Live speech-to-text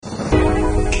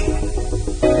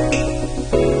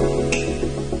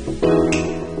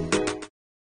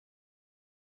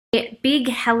big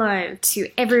hello to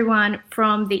everyone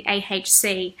from the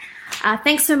AHC.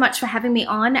 Thanks so much for having me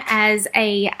on as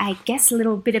a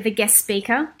little bit of a guest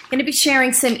speaker. I'm going to be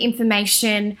sharing some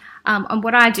information on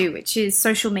what I do, which is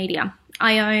social media.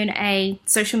 I own a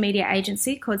social media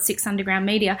agency called Six Underground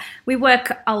Media. We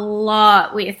work a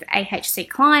lot with AHC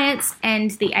clients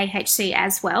and the AHC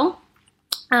as well,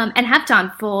 and have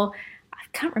done for, I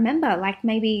can't remember, like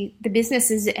maybe the business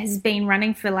has been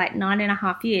running for like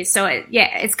 9.5 years. So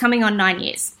it's coming on 9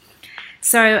 years.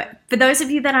 So for those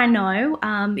of you that I know,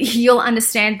 you'll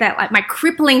understand that like my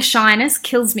crippling shyness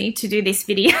kills me to do this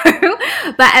video,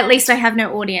 but at least I have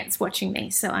no audience watching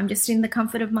me. So I'm just in the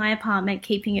comfort of my apartment,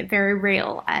 keeping it very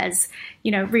real, as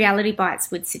Reality Bites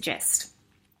would suggest.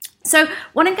 So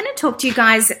what I'm going to talk to you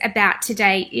guys about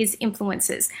today is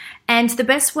influencers, and the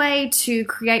best way to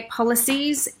create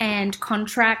policies and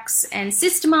contracts and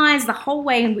systemize the whole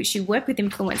way in which you work with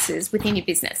influencers within your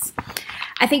business.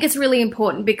 I think it's really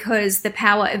important because the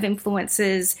power of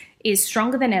influencers is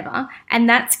stronger than ever, and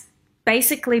that's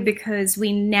basically because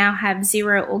we now have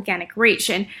zero organic reach.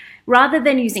 And rather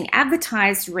than using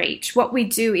advertised reach, what we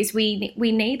do is we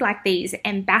need like these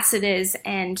ambassadors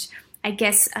and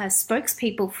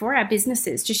spokespeople for our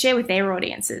businesses to share with their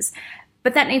audiences.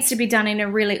 But that needs to be done in a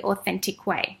really authentic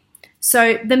way.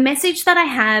 So the message that I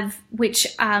have, which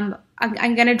I'm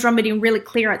going to drum it in really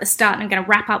clear at the start and I'm going to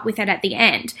wrap up with it at the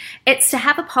end, it's to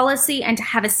have a policy and to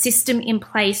have a system in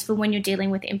place for when you're dealing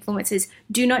with influencers.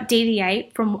 Do not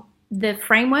deviate from the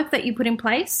framework that you put in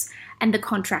place and the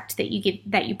contract that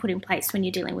you put in place when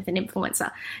you're dealing with an influencer.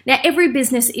 Now, every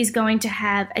business is going to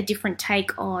have a different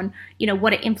take on,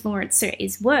 what an influencer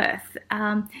is worth.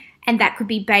 And that could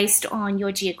be based on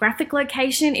your geographic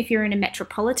location. If you're in a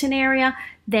metropolitan area,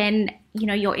 then,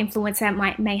 your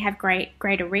influencer may have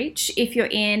greater reach. If you're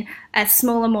in a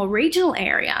smaller, more regional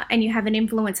area and you have an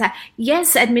influencer,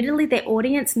 yes, admittedly, their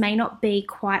audience may not be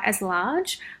quite as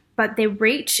large, but their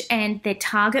reach and their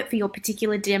target for your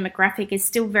particular demographic is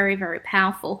still very, very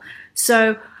powerful.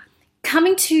 So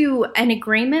coming to an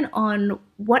agreement on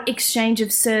what exchange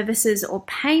of services or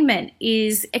payment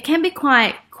is, it can be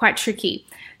quite tricky.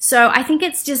 So I think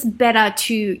it's just better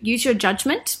to use your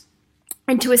judgment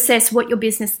and to assess what your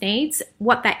business needs,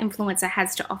 what that influencer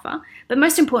has to offer. But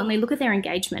most importantly, look at their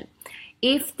engagement.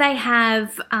 If they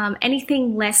have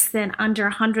anything less than under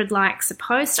 100 likes a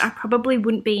post, I probably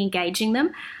wouldn't be engaging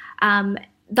them.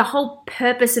 The whole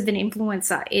purpose of an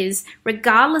influencer is,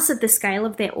 regardless of the scale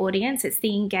of their audience, it's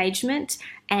the engagement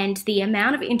and the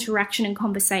amount of interaction and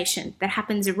conversation that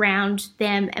happens around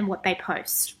them and what they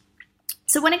post.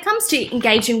 So when it comes to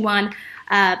engaging one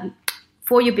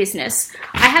for your business,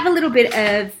 I have a little bit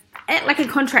of like a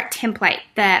contract template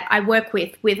that I work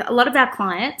with a lot of our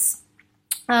clients.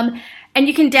 And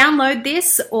you can download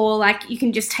this, or like you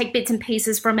can just take bits and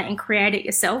pieces from it and create it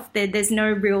yourself. There's no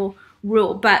real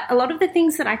rule, but a lot of the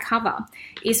things that I cover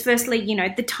is firstly,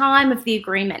 the time of the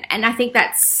agreement. And I think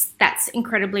that's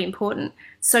incredibly important.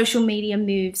 Social media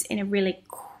moves in a really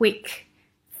quick,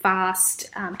 fast,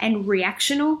 and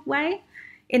reactional way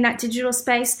in that digital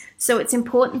space. So it's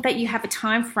important that you have a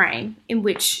time frame in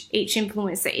which each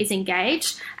influencer is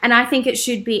engaged. And I think it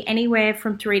should be anywhere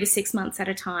from 3 to 6 months at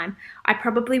a time. I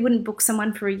probably wouldn't book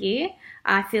someone for a year.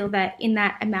 I feel that in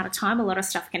that amount of time, a lot of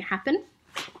stuff can happen.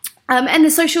 And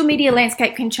the social media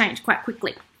landscape can change quite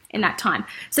quickly in that time.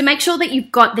 So make sure that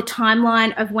you've got the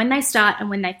timeline of when they start and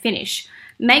when they finish.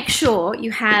 Make sure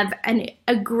you have an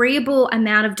agreeable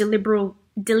amount of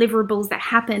deliverables that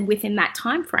happen within that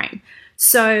time frame.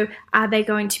 So are they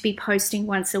going to be posting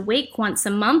once a week, once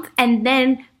a month? And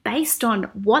then based on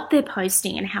what they're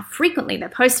posting and how frequently they're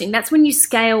posting, that's when you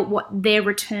scale what their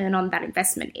return on that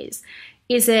investment is.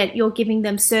 Is it you're giving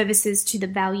them services to the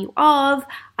value of?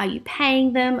 Are you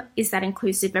paying them? Is that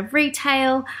inclusive of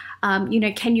retail?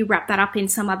 Can you wrap that up in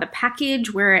some other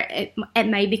package where it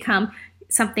may become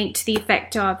something to the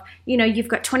effect of, you've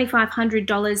got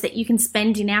 $2,500 that you can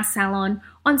spend in our salon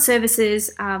on services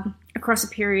across a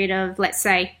period of, let's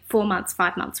say, 4 months,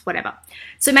 5 months, whatever.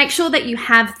 So make sure that you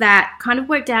have that kind of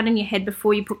worked out in your head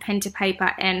before you put pen to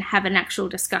paper and have an actual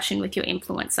discussion with your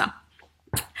influencer.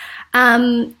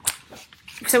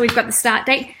 So we've got the start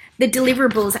date, the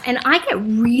deliverables, and I get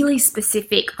really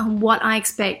specific on what I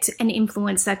expect an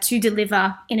influencer to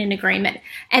deliver in an agreement.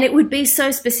 And it would be so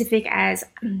specific as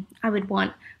I would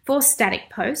want 4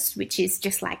 static posts, which is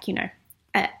just like,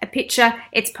 a picture,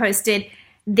 it's posted.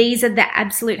 These are the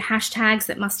absolute hashtags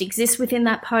that must exist within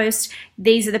that post.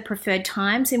 These are the preferred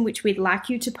times in which we'd like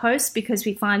you to post, because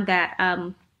we find that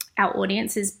our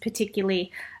audience is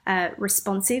particularly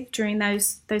responsive during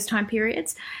those time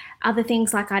periods. Other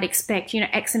things like I'd expect,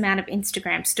 X amount of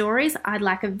Instagram stories. I'd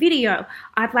like a video.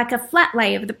 I'd like a flat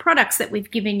lay of the products that we've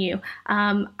given you.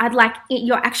 I'd like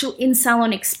your actual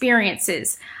in-salon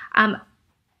experiences.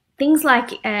 Things like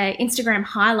Instagram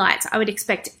highlights. I would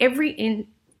expect every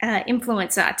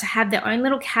influencer to have their own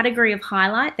little category of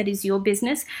highlight that is your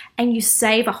business, and you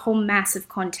save a whole mass of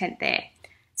content there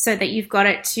so that you've got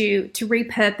it to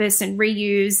repurpose and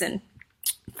reuse and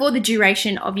for the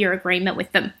duration of your agreement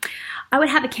with them. I would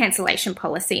have a cancellation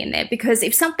policy in there, because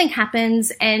if something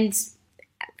happens and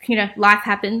life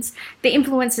happens, the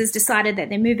influencers decided that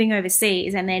they're moving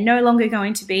overseas and they're no longer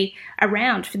going to be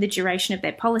around for the duration of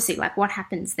their policy, like what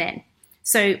happens then?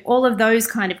 So all of those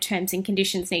kind of terms and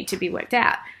conditions need to be worked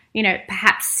out.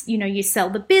 Perhaps, you sell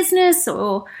the business,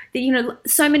 or,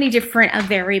 so many different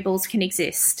variables can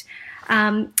exist.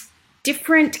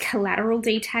 Different collateral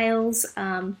details.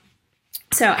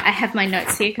 So I have my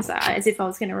notes here because as if I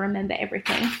was going to remember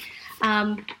everything.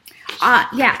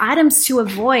 Items to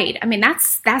avoid. I mean,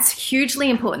 that's hugely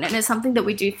important, and it's something that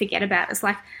we do forget about. It's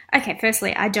like, okay,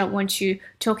 firstly, I don't want you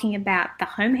talking about the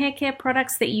home hair care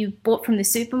products that you bought from the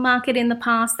supermarket in the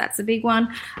past. That's a big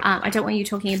one. I don't want you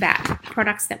talking about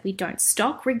products that we don't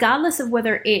stock, regardless of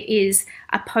whether it is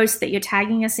a post that you're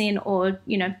tagging us in or,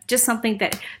 just something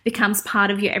that becomes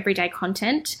part of your everyday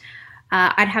content.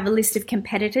 I'd have a list of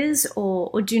competitors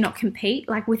or do not compete,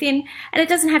 like within, and it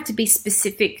doesn't have to be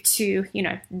specific to,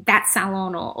 that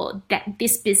salon or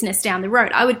this business down the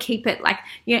road. I would keep it like,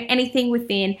 anything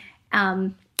within,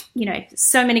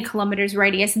 so many kilometers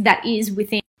radius that is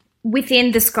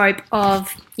within the scope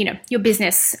of, your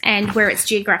business and where it's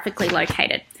geographically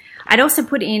located. I'd also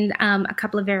put in a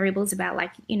couple of variables about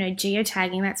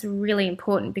geotagging. That's really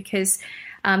important, because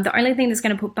the only thing that's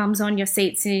going to put bums on your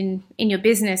seats in your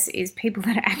business is people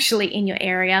that are actually in your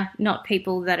area, not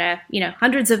people that are,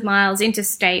 hundreds of miles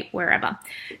interstate, wherever.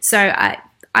 So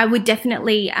I would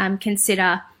definitely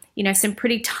consider, some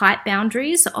pretty tight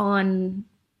boundaries on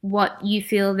what you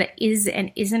feel that is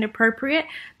and isn't appropriate,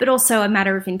 but also a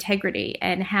matter of integrity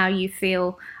and how you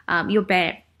feel your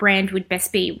brand would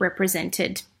best be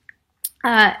represented.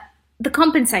 The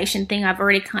compensation thing I've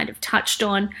already kind of touched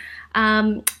on.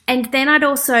 And then I'd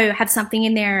also have something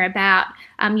in there about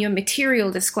your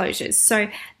material disclosures. So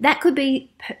that could be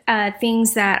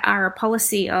things that are a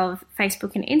policy of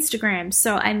Facebook and Instagram.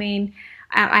 So, I mean,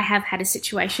 I have had a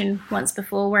situation once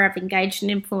before where I've engaged an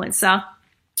influencer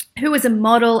who was a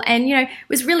model and,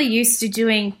 was really used to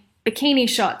doing bikini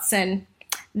shots and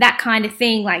that kind of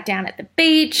thing, like down at the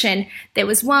beach. And there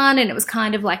was one and it was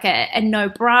kind of like a no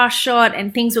bra shot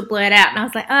and things were blurred out. And I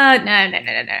was like, oh, no.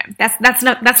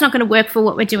 That's not going to work for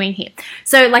what we're doing here.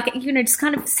 So like, just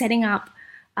kind of setting up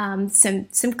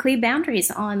some clear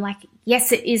boundaries on like,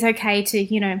 yes, it is okay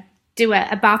to, do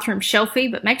a bathroom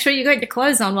shelfie, but make sure you got your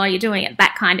clothes on while you're doing it,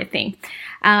 that kind of thing.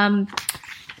 I'm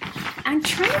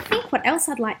trying to think what else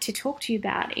I'd like to talk to you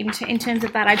about in terms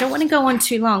of that. I don't want to go on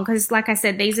too long because, like I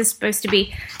said, these are supposed to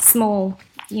be small,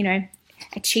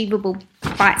 achievable,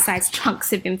 bite-sized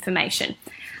chunks of information.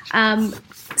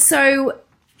 So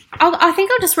I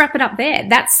think I'll just wrap it up there.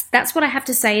 That's what I have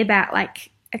to say about like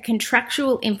a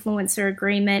contractual influencer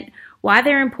agreement, why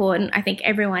they're important. I think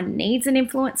everyone needs an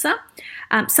influencer.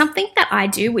 Something that I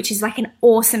do, which is like an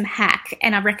awesome hack,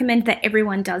 and I recommend that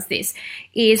everyone does this,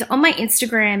 is on my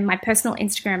Instagram, my personal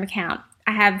Instagram account,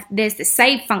 there's the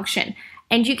save function,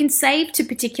 and you can save to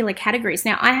particular categories.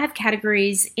 Now, I have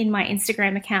categories in my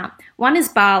Instagram account. One is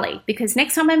Bali, because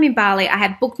next time I'm in Bali, I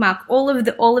have bookmarked all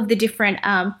of the different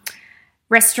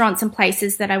restaurants and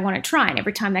places that I want to try, and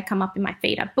every time they come up in my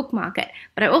feed, I bookmark it.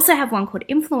 But I also have one called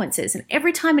influencers, and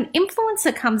every time an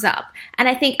influencer comes up and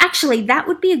I think actually that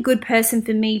would be a good person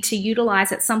for me to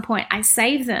utilize at some point, I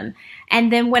save them. And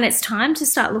then when it's time to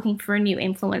start looking for a new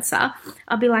influencer,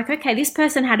 I'll be like, okay, this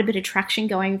person had a bit of traction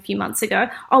going a few months ago.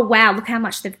 Oh wow, look how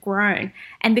much they've grown.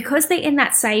 And because they're in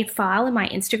that saved file in my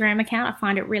Instagram account, I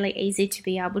find it really easy to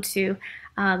be able to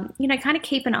kind of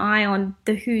keep an eye on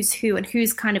the who's who and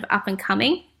who's kind of up and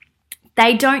coming.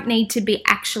 They don't need to be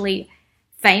actually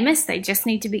famous. They just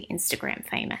need to be Instagram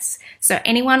famous. So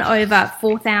anyone over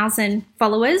 4,000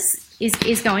 followers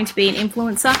is going to be an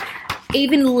influencer.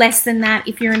 Even less than that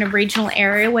if you're in a regional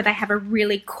area where they have a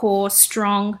really core,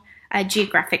 strong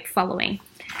geographic following.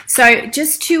 So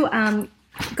just to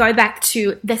go back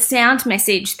to the sound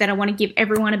message that I want to give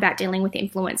everyone about dealing with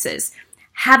influencers,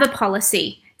 have a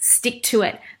policy. stick to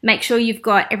it. Make sure you've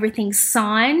got everything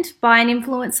signed by an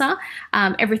influencer.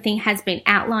 Everything has been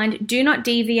outlined. Do not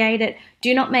deviate it.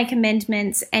 Do not make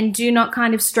amendments, and do not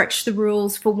kind of stretch the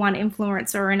rules for one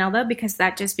influencer or another, because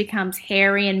that just becomes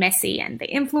hairy and messy. And the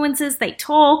influencers, they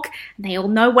talk, and they all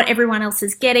know what everyone else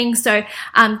is getting. So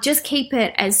just keep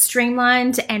it as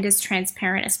streamlined and as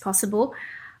transparent as possible.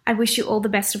 I wish you all the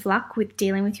best of luck with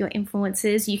dealing with your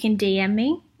influencers. You can DM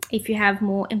me if you have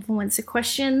more influencer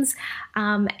questions.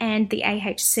 And the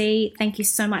AHC, thank you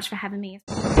so much for having me.